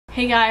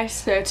Hey guys,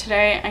 so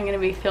today I'm going to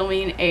be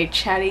filming a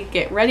Chatty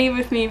Get Ready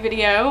With Me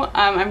video.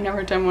 I've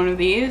never done one of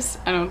these,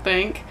 I don't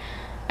think.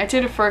 I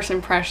did a first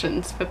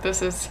impressions, but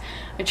this is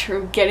a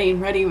true getting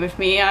ready with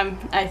me.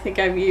 I think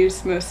I've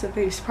used most of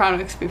these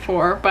products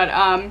before, but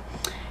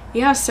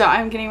yeah, so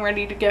I'm getting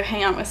ready to go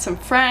hang out with some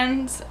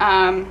friends,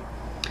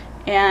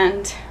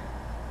 and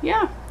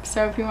yeah.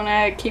 So if you want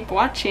to keep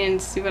watching,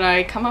 see what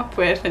I come up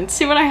with and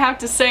see what I have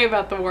to say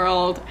about the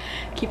world,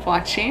 keep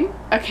watching.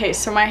 Okay,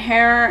 so my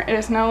hair,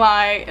 is no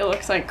lie, it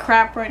looks like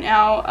crap right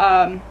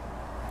now.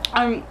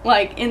 I'm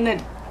like in the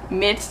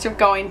midst of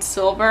going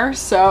silver,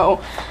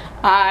 so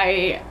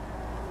I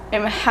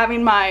am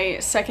having my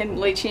second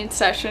bleaching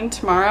session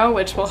tomorrow,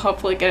 which will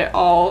hopefully get it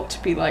all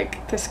to be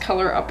like this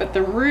color up at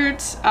the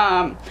roots.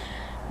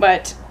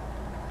 But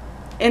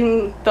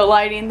in the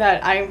lighting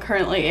that I'm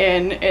currently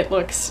in, it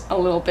looks a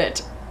little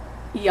bit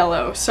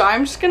yellow, so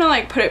I'm just gonna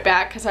like put it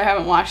back because I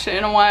haven't washed it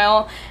in a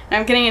while, and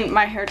I'm getting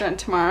my hair done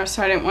tomorrow,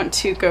 so I didn't want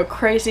to go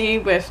crazy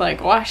with like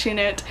washing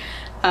it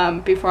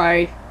before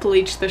I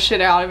bleach the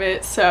shit out of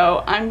it.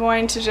 So I'm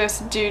going to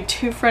just do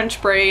 2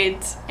 French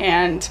braids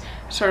and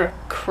sort of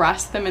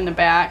cross them in the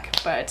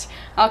back, but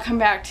I'll come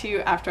back to you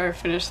after I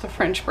finish the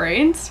French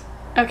braids.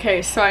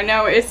 Okay, so I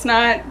know it's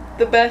not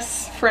the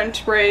best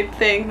French braid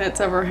thing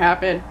that's ever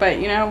happened, but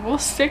you know, we'll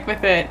stick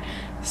with it.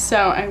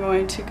 So I'm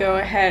going to go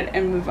ahead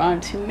and move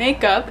on to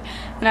makeup,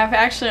 and I've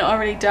actually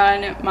already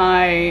done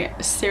my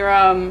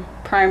serum,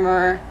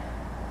 primer,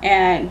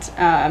 and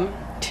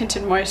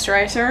tinted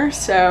moisturizer,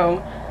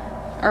 so,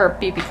 or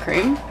BB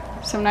cream.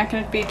 So I'm not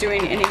going to be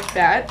doing any of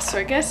that, so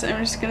I guess I'm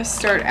just going to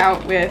start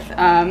out with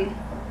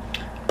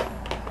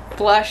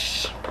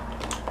blush,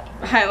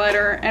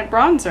 highlighter, and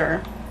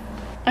bronzer.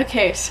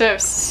 Okay, so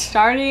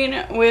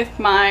starting with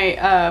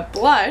my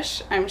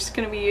blush, I'm just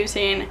going to be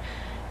using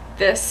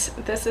this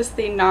is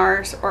the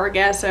NARS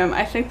Orgasm.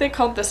 I think they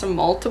called this a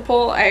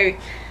multiple. I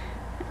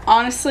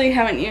honestly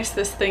haven't used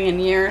this thing in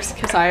years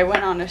because I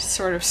went on a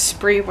sort of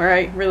spree where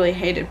I really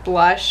hated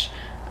blush.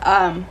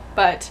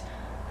 But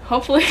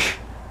hopefully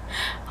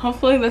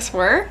hopefully this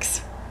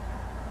works.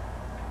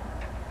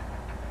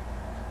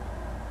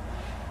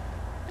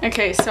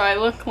 Okay, so I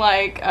look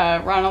like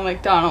Ronald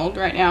McDonald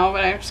right now,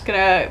 but I'm just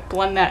gonna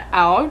blend that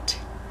out.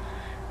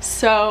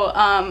 So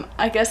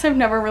I guess I've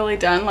never really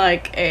done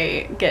like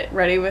a get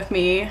ready with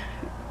me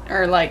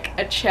or like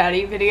a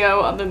chatty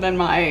video other than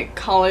my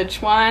college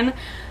one,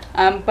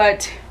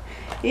 but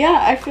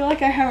yeah, I feel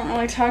like I haven't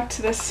really talked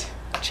to this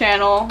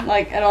channel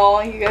like at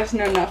all. You guys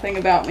know nothing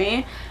about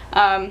me.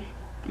 My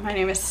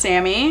name is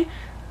Sammy.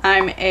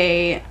 I'm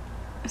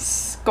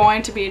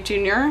going to be a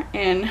junior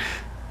in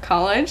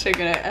college. I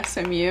go to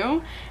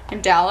SMU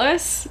in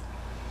Dallas.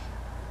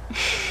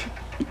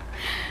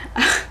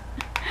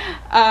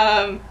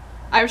 I'm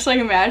just like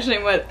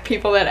imagining what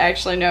people that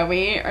actually know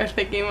me are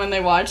thinking when they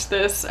watch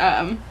this.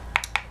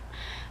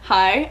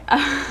 Hi.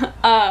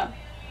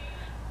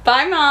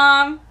 Bye,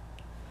 Mom.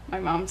 My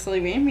mom's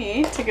leaving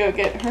me to go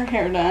get her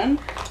hair done.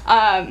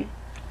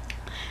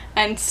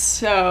 And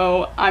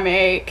so I'm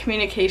a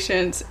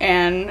communications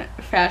and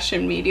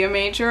fashion media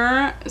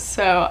major,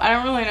 so I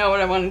don't really know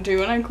what I want to do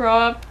when I grow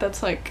up.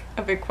 That's like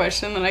a big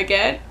question that I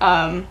get.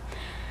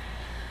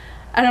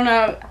 I don't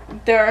know,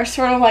 there are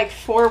sort of like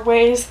 4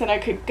 ways that I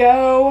could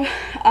go.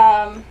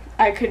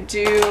 I could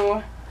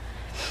do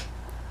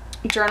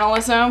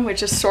journalism,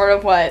 which is sort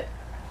of what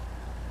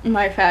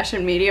my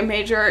fashion media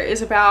major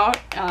is about.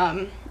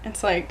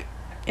 It's like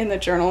in the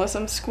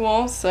journalism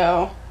school,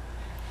 so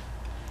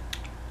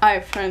I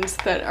have friends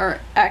that are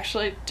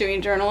actually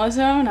doing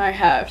journalism, and I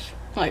have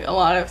like a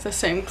lot of the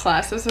same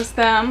classes as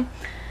them.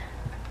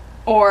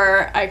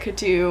 Or I could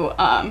do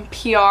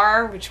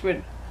PR, which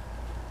would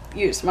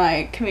use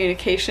my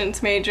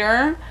communications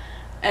major,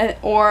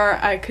 or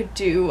I could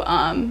do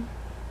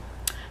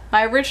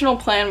my original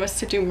plan was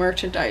to do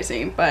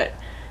merchandising, but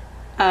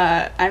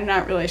I'm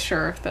not really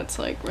sure if that's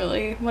like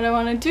really what I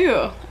want to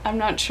do. I'm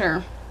not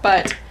sure,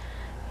 but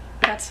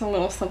that's a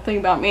little something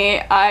about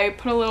me. I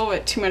put a little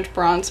bit too much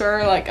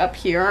bronzer like up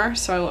here,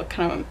 so I look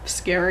kind of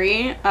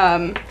scary,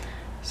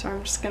 so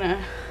I'm just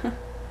gonna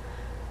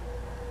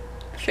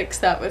fix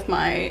that with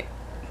my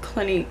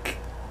Clinique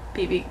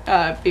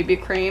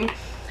BB cream.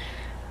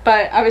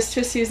 But I was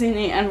just using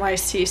the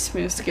NYC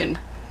Smooth Skin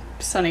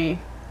Sunny,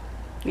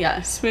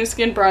 yeah, Smooth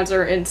Skin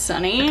Bronzer in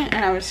Sunny, and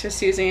I was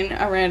just using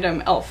a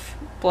random e.l.f.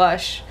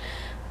 blush,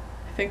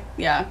 I think,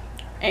 yeah,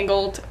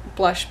 angled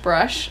blush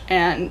brush,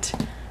 and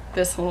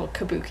this little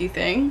kabuki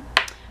thing.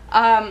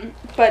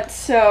 But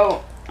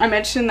so, I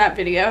mentioned in that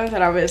video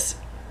that I was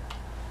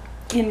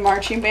in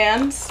marching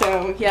band,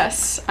 so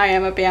yes, I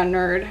am a band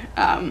nerd.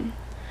 I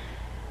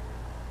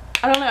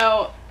don't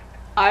know,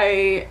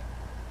 I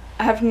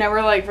have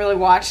never like really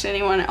watched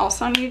anyone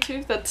else on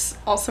YouTube that's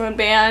also in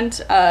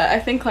band. I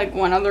think like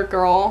one other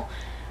girl,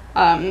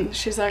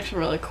 she's actually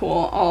really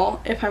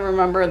cool. If I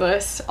remember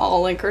this,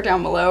 I'll link her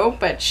down below,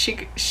 but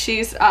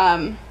she's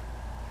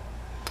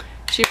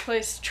She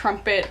plays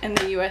trumpet in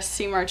the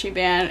USC marching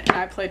band, and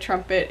I play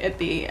trumpet at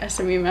the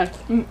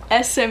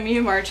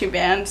SMU marching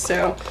band,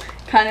 so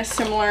kind of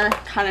similar,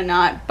 kind of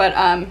not, but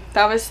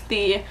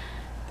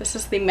this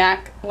is the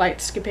MAC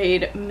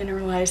Lightscapade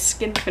Mineralized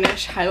Skin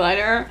Finish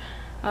Highlighter.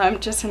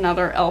 Just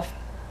another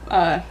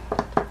e.l.f.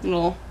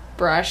 Little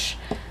brush.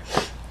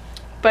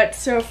 But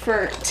so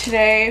for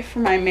today, for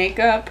my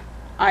makeup,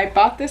 I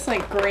bought this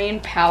like green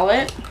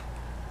palette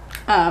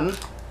from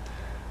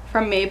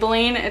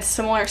Maybelline. It's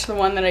similar to the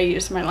one that I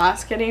used in my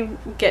last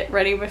Get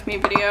Ready With Me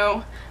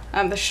video,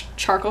 the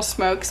Charcoal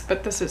Smokes,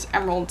 but this is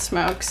Emerald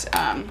Smokes.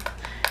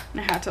 And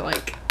I had to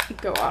like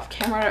go off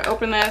camera to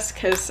open this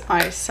because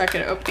I suck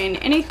at opening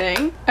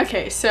anything.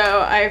 Okay,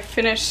 so I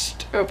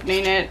finished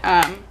opening it,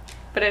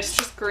 but it's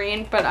just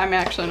green, but I'm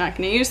actually not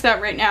going to use that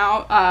right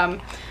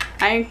now.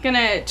 I'm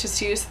gonna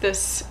just use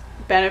this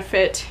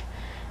Benefit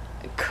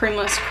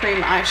Creamless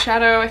Cream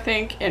eyeshadow, I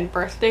think, in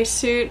Birthday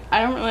Suit.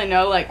 I don't really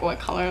know like what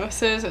color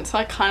this is. It's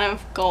like kind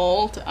of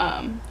gold.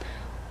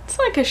 It's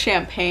like a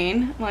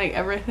champagne, like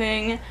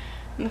everything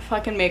in the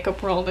fucking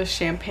makeup world is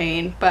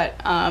champagne. But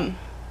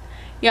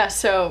yeah,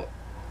 so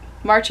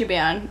marching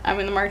band. I'm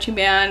in the marching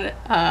band.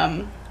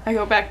 I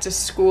go back to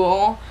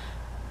school.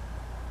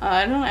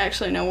 I don't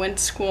actually know when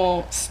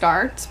school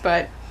starts,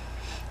 but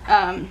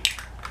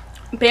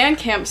band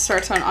camp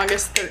starts on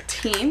August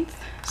 13th.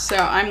 So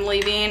I'm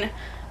leaving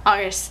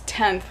August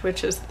 10th,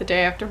 which is the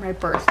day after my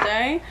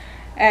birthday.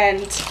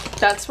 And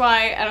that's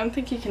why, I don't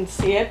think you can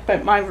see it,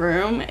 but my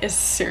room is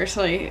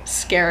seriously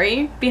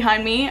scary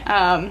behind me.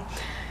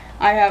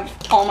 I have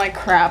all my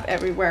crap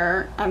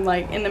everywhere. I'm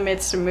like in the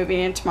midst of moving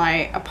into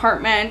my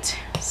apartment,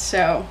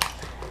 so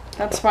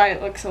that's why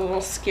it looks a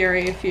little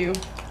scary if you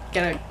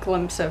get a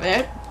glimpse of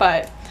it.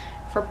 But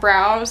for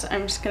brows,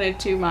 I'm just gonna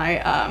do my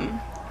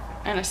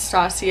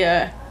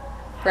Anastasia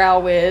Brow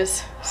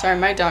Wiz. Sorry,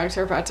 my dogs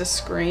are about to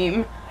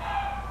scream.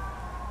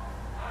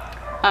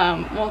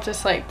 We'll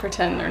just like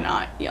pretend they're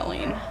not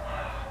yelling.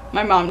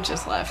 My mom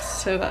just left,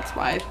 so that's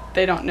why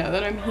they don't know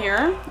that I'm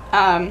here.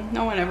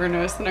 No one ever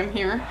knows that I'm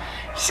here.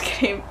 Just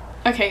kidding.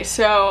 Okay,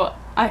 so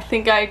I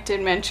think I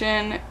did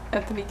mention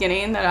at the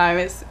beginning that I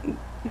was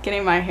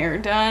getting my hair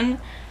done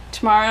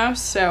tomorrow,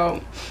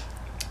 so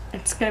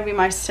it's gonna be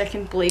my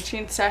second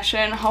bleaching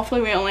session.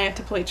 Hopefully we only have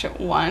to bleach it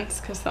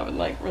once, because that would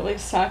like really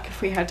suck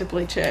if we had to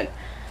bleach it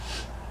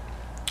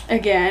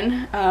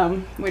again,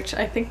 which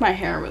I think my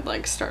hair would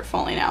like start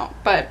falling out.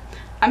 But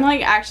I'm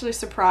like actually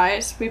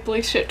surprised. We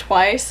bleached it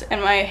twice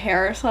and my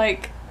hair is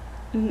like,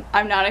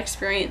 I've not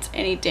experienced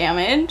any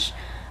damage.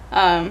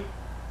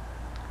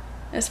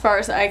 As far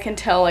as I can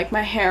tell, like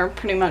my hair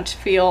pretty much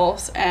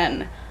feels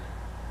and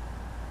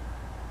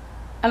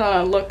I don't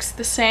know, looks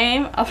the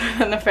same, other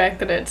than the fact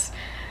that it's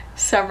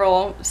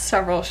several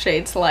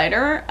shades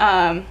lighter.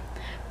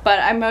 But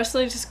I'm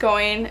mostly just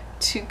going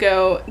to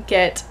go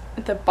get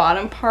the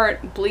bottom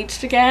part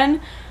bleached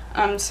again,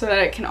 so that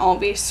it can all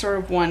be sort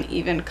of one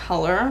even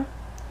color.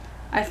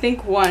 I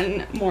think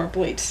one more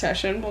bleach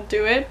session will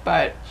do it,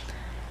 but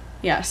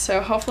yeah,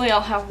 so hopefully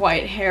I'll have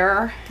white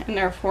hair and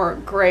therefore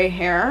gray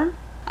hair.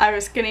 I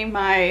was getting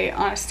my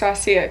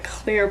Anastasia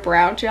clear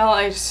brow gel.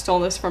 I just stole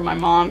this from my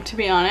mom, to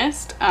be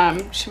honest.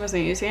 She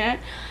wasn't using it,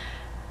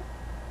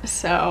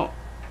 so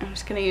I'm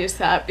just gonna use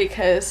that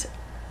because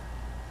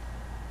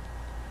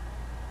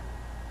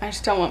I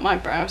just don't want my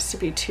brows to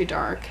be too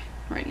dark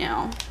right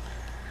now.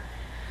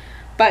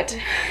 But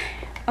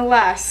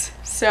alas,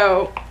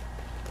 so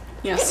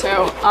yeah,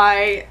 so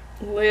I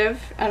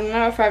live, I don't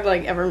know if I've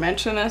like ever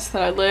mentioned this,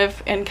 that I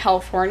live in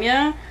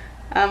California.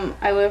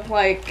 I live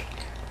like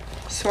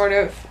sort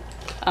of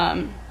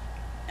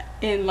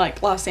in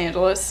like Los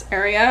Angeles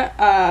area,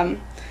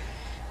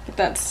 but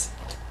that's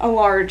a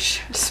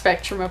large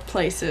spectrum of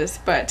places.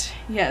 But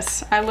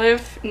yes, I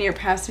live near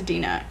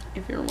Pasadena,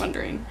 if you're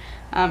wondering.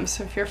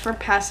 So if you're from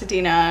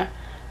Pasadena,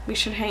 we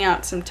should hang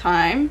out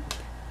sometime.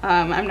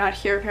 I'm not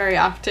here very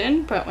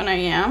often, but when I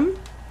am,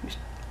 you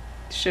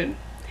should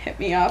hit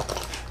me up.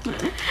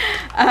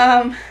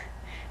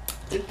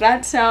 Did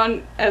that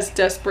sound as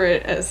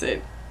desperate as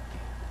it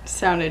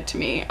sounded to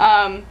me?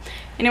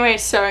 Anyway,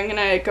 so I'm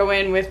gonna go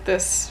in with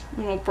this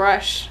little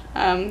brush.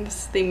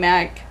 This is the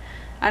MAC.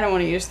 I don't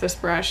want to use this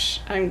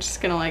brush. I'm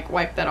just gonna like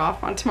wipe that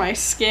off onto my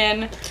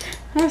skin.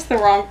 That's the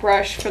wrong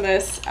brush for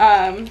this.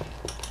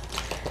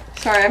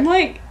 Sorry, I'm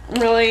like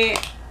really,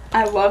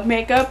 I love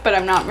makeup, but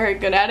I'm not very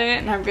good at it,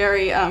 and I'm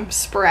very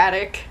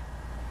sporadic.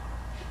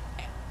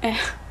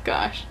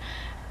 Gosh.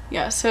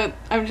 Yeah, so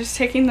I'm just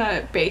taking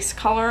the base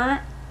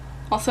color.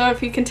 Also,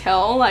 if you can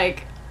tell,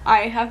 like,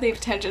 I have the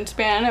attention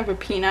span of a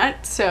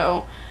peanut,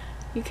 so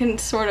you can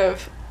sort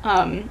of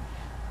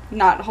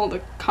not hold a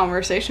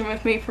conversation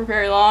with me for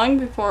very long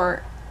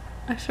before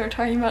I start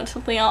talking about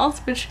something else,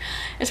 which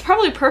is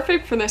probably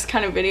perfect for this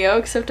kind of video,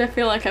 except I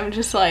feel like I'm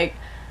just like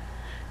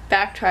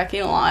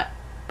backtracking a lot.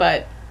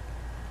 But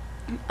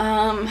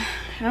I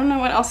don't know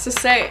what else to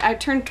say. I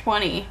turned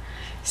 20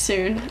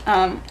 soon,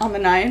 on the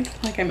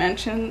 9th. Like I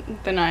mentioned,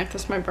 the 9th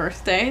is my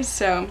birthday,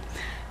 so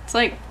it's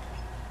like,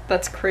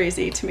 that's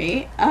crazy to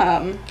me,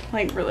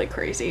 like really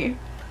crazy.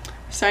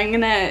 So I'm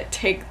gonna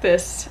take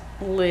this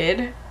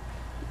lid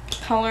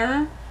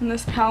color in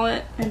this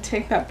palette and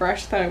take that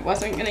brush that I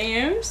wasn't gonna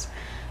use.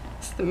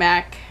 It's the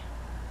MAC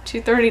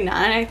 239,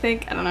 I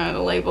think. I don't know,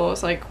 the label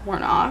is like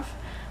worn off.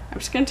 I'm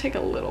just gonna take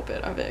a little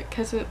bit of it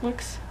because it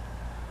looks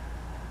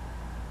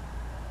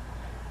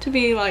to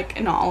be like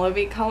an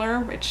olivey color,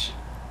 which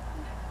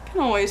can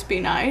always be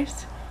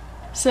nice.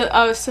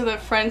 So, so the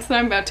friends that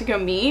I'm about to go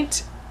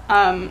meet,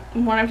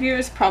 one of you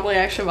is probably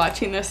actually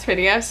watching this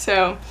video,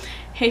 so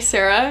hey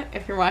Sarah,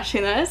 if you're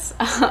watching this,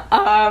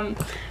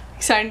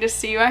 excited to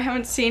see you. I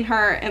haven't seen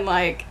her in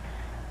like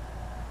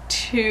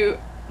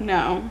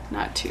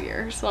not 2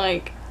 years,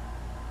 like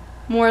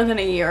more than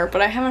a year,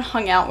 but I haven't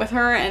hung out with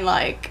her in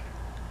like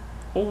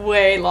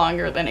way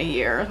longer than a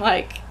year,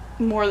 like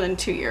more than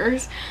 2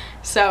 years.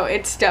 So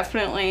it's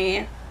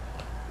definitely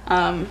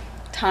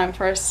time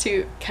for us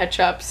to catch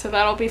up, so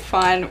that'll be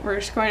fun. We're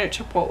just going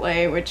to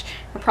Chipotle, which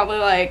you're probably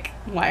like,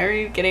 why are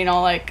you getting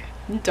all like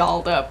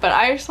dolled up? But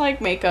I just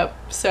like makeup,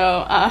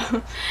 so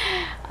I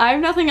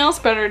have nothing else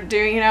better to do,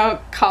 you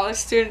know. College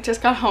student,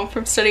 just got home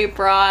from study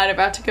abroad,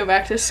 about to go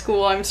back to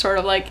school. I'm sort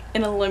of like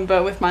in a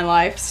limbo with my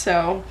life,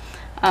 so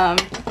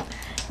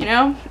you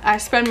know, I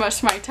spend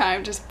most of my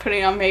time just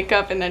putting on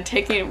makeup and then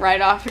taking it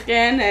right off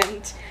again,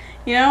 and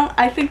you know,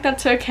 I think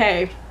that's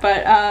okay.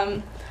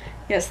 But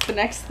yes, the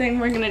next thing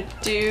we're gonna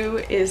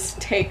do is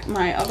take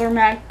my other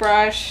MAC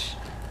brush.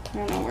 I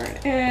don't know where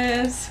it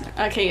is.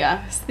 Okay,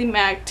 yeah, it's the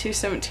MAC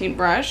 217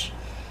 brush.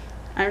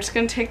 I'm just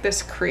gonna take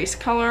this crease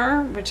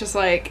color, which is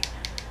like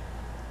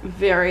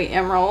very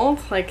emerald,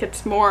 like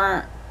it's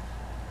more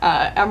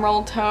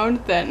emerald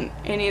toned than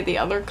any of the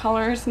other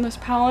colors in this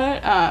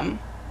palette. The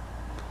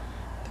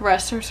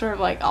rest are sort of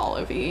like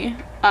olivey.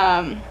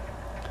 I'm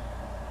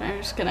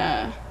just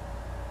gonna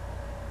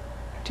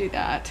do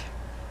that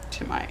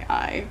to my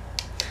eye.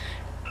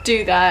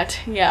 Do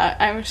that, yeah,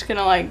 I'm just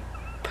gonna like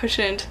push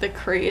it into the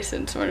crease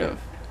and sort of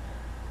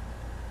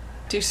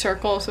do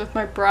circles with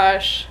my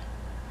brush.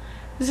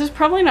 This is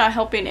probably not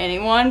helping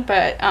anyone,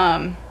 but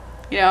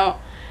you know,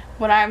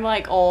 when I'm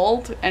like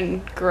old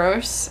and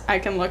gross, I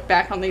can look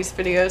back on these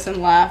videos and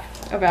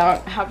laugh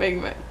about how big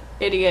of an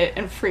idiot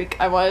and freak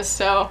I was,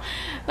 so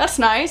that's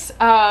nice.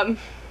 Yeah,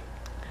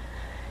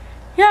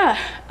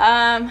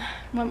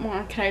 what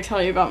more can I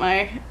tell you about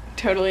my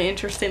totally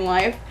interesting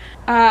life?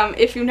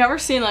 If you've never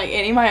seen like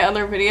any of my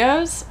other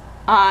videos,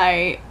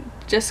 I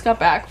just got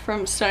back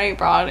from studying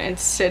abroad in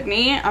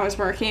Sydney. I was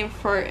working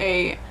for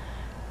a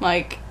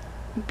like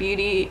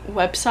beauty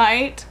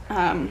website,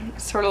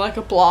 sort of like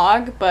a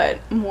blog, but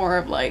more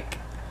of like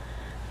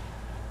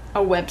a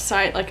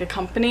website, like a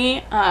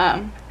company.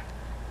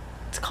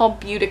 It's called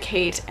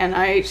Beauticate, and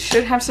I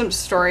should have some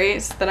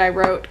stories that I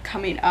wrote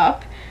coming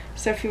up,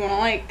 so if you want to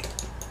like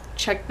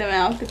check them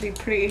out, they'd be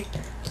pretty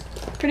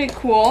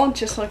cool.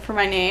 Just look for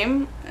my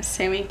name,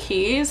 Sammy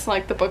Keys,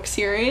 like the book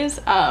series.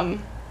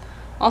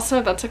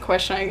 Also, that's a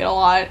question I get a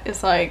lot,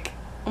 is like,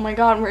 oh my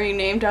god, were you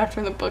named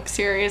after the book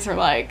series? Or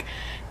like,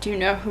 do you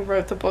know who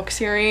wrote the book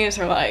series?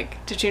 Or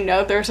like, did you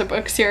know there's a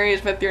book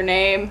series with your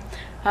name?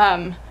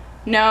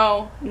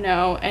 No,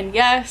 and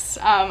yes.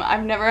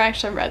 I've never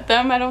actually read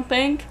them, I don't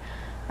think.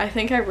 I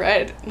think I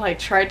read, like,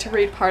 tried to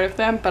read part of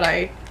them, but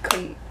I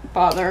couldn't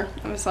bother.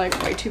 It was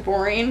like way too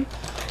boring.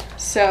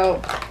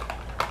 So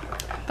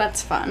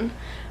that's fun.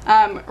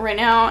 Right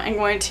now I'm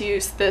going to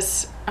use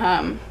this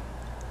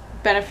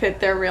Benefit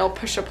They're Real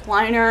push-up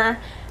liner,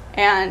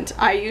 and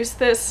I used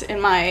this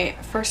in my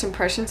first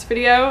impressions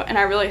video, and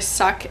I really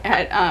suck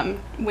at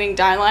winged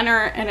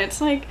eyeliner, and it's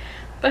like,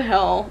 the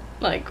hell,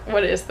 like,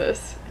 what is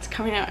this? It's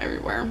coming out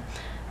everywhere.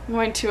 I'm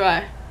going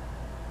to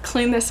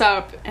clean this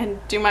up and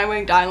do my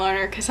winged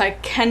eyeliner, because I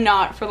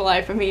cannot for the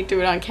life of me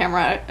do it on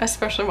camera,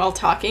 especially while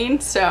talking.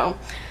 So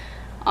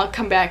I'll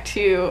come back to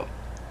you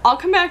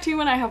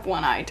when I have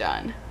one eye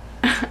done.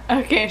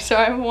 Okay, so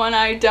I have one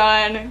eye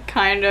done,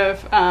 kind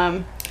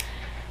of.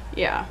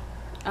 Yeah,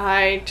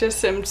 I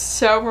just am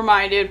so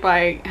reminded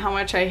by how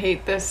much I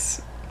hate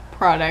this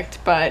product,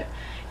 but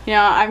you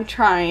know, I'm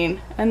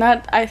trying, and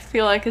that I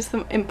feel like is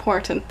the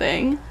important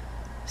thing.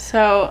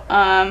 So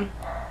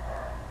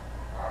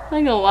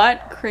like a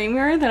lot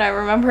creamier than I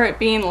remember it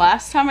being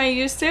last time I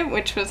used it,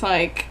 which was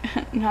like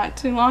not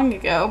too long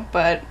ago,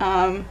 but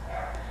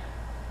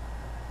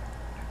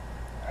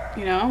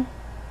you know,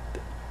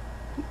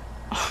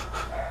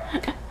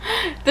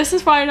 this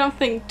is why I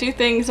don't do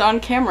things on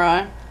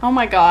camera. Oh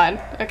my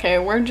god. Okay,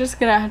 we're just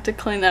gonna have to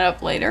clean that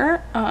up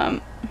later.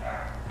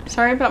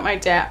 Sorry about my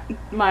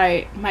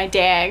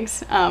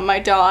dogs.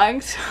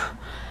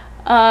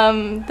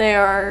 They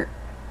are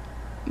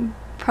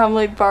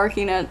probably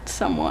barking at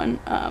someone.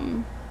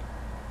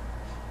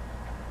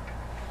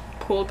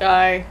 Pool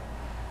guy,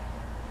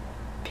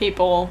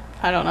 people,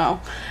 I don't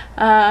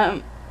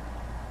know.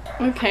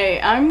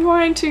 Okay, I'm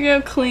going to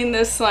go clean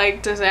this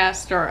like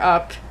disaster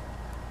up.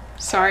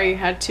 Sorry you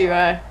had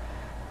to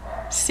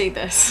see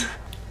this.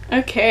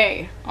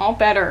 Okay, all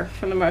better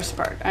for the most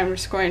part. I'm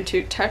just going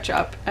to touch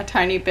up a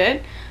tiny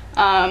bit.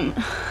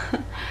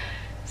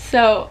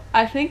 So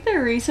I think the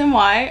reason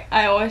why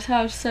I always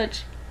have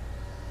such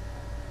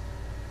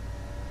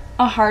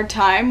a hard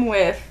time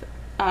with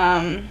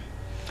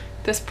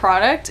this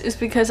product is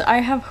because I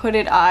have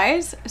hooded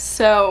eyes,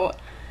 so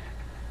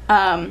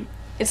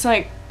it's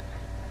like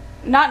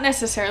not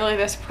necessarily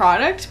this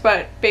product,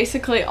 but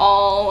basically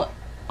all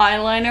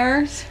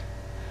eyeliners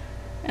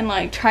and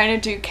like trying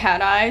to do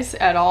cat eyes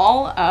at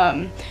all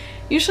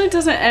usually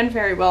doesn't end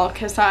very well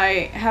because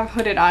I have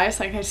hooded eyes,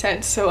 like I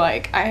said, so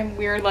like I have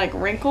weird like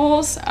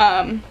wrinkles,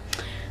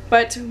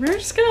 but we're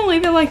just gonna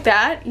leave it like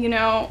that, you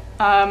know.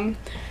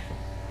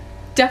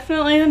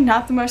 Definitely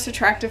not the most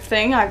attractive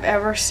thing I've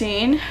ever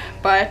seen,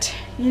 but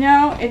you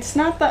know, it's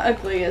not the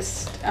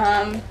ugliest.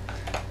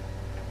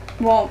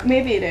 Well,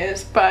 maybe it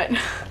is, but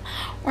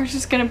we're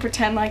just gonna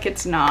pretend like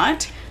it's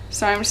not.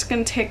 So I'm just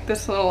gonna take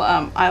this little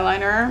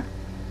eyeliner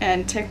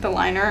and take the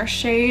liner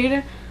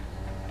shade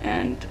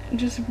and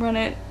just run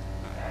it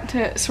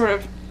to sort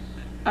of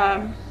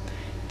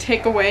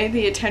take away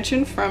the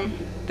attention from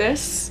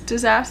this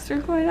disaster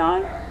going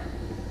on.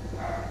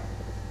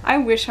 I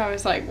wish I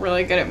was like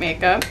really good at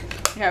makeup.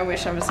 Yeah, I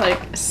wish I was like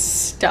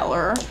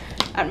stellar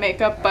at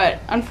makeup, but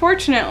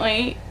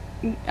unfortunately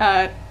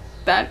that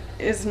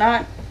is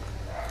not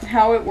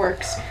how it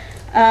works.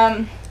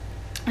 And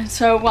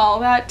so while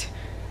that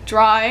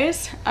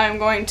dries, I'm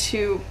going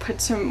to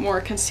put some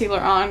more concealer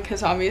on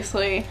because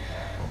obviously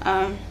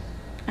I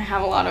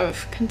have a lot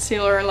of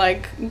concealer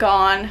like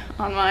gone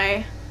on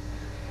my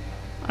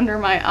under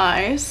my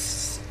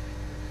eyes.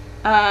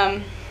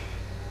 I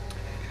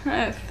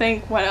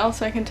think what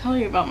else I can tell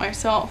you about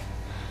myself.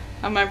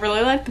 I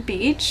really like the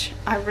beach.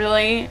 I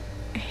really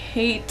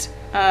hate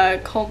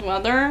cold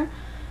weather.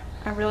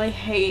 I really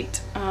hate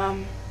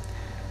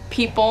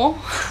people.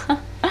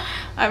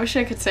 I wish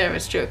I could say I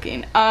was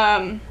joking.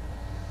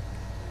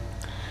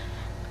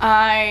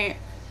 I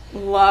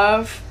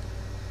love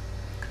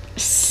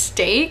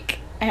steak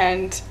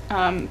and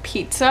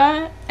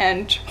pizza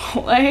and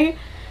Chipotle.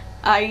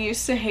 I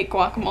used to hate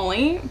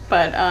guacamole,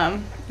 but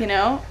you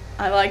know,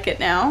 I like it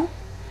now.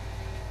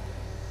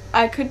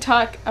 I could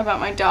talk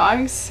about my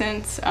dogs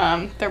since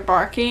they're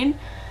barking.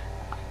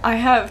 I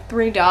have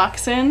 3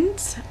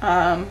 dachshunds,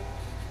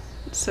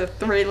 so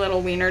 3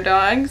 little wiener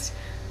dogs.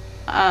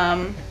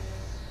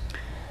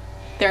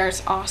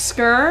 There's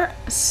Oscar,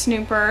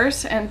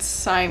 Snoopers, and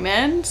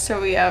Simon. So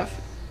we have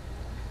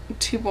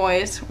 2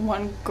 boys,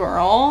 1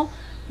 girl.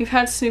 We've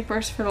had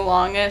Snoopers for the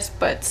longest,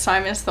 but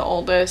Simon's the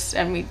oldest,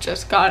 and we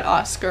just got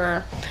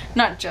Oscar.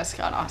 Not just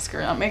got Oscar,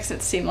 that makes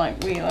it seem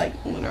like we like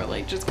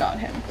literally just got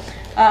him.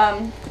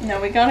 No,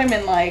 we got him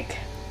in like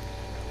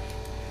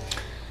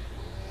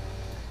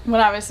when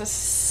I was a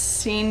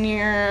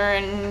junior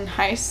in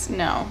high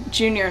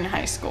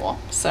school,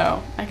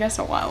 so I guess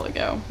a while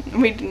ago.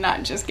 We did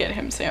not just get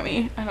him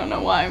Sammy. I don't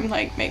know why I'm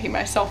like making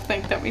myself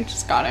think that we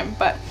just got him,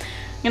 but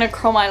I'm gonna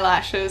curl my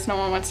lashes. No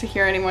one wants to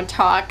hear anyone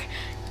talk.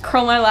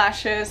 Curl my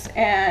lashes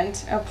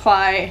and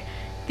apply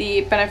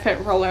the Benefit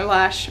Roller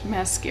Lash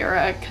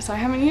Mascara because I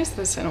haven't used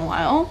this in a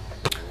while.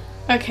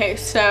 Okay,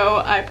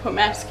 so I put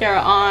mascara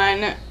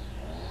on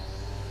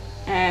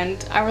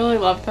and I really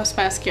love this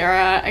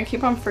mascara. I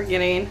keep on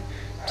forgetting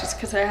just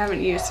because I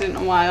haven't used it in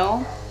a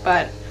while,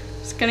 but I'm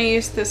just gonna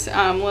use this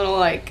little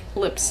like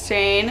lip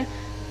stain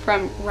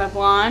from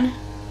Revlon.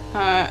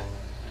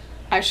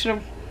 I should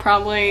have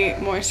probably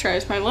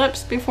moisturized my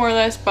lips before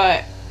this,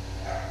 but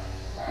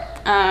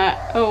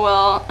oh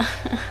well.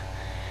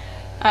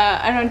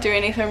 I don't do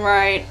anything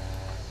right.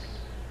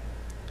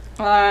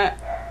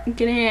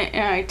 Getting it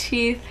in my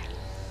teeth,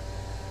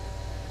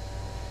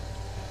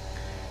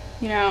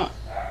 you know.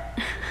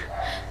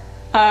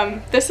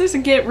 This is a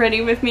get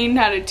ready with me,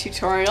 not a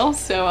tutorial,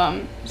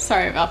 so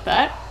sorry about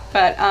that.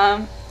 But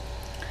I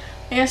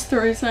guess the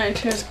reason I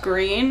chose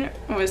green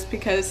was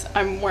because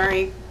I'm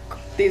wearing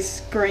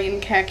these green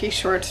khaki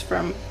shorts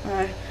from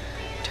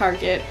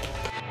Target.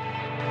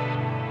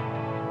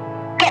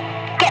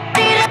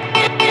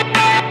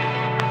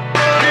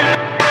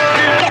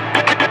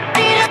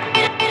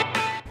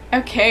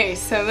 Okay,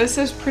 so this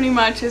is pretty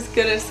much as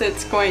good as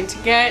it's going to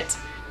get.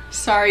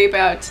 Sorry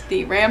about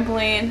the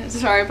rambling,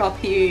 sorry about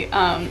the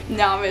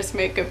novice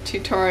makeup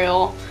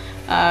tutorial,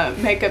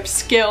 makeup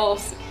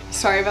skills,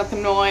 sorry about the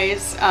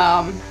noise,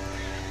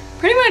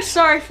 pretty much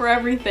sorry for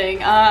everything.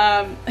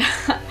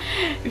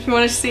 If you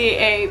want to see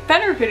a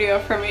better video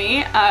from me,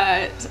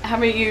 how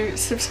about you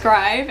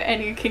subscribe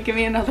and you can give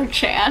me another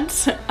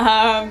chance.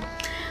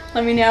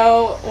 Let me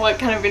know what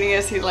kind of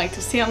videos you'd like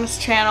to see on this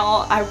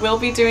channel. I will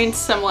be doing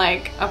some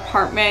like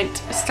apartment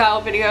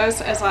style videos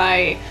as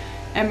I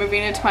am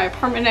moving into my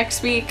apartment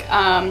next week.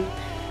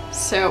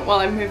 So,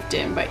 well, I moved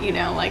in, but you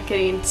know, like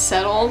getting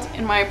settled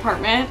in my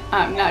apartment,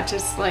 not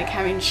just like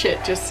having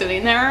shit just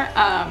sitting there.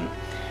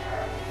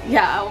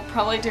 Yeah, I'll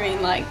probably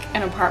doing like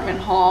an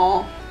apartment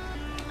haul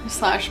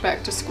 /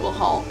 back to school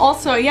haul.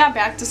 Also, yeah,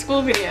 back to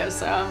school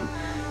videos.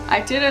 I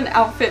did an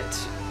outfit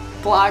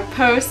blog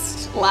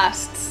post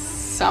last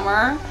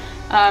summer,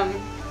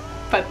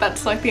 but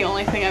that's like the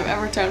only thing I've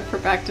ever done for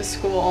back to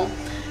school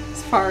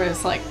as far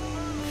as like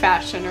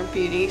fashion or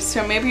beauty.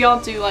 So maybe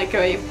I'll do like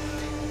a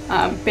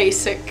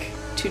basic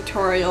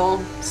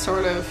tutorial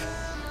sort of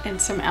in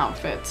some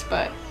outfits,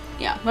 but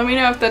yeah, let me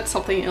know if that's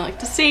something you'd like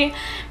to see,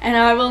 and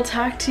I will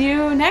talk to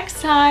you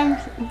next time.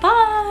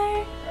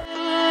 Bye!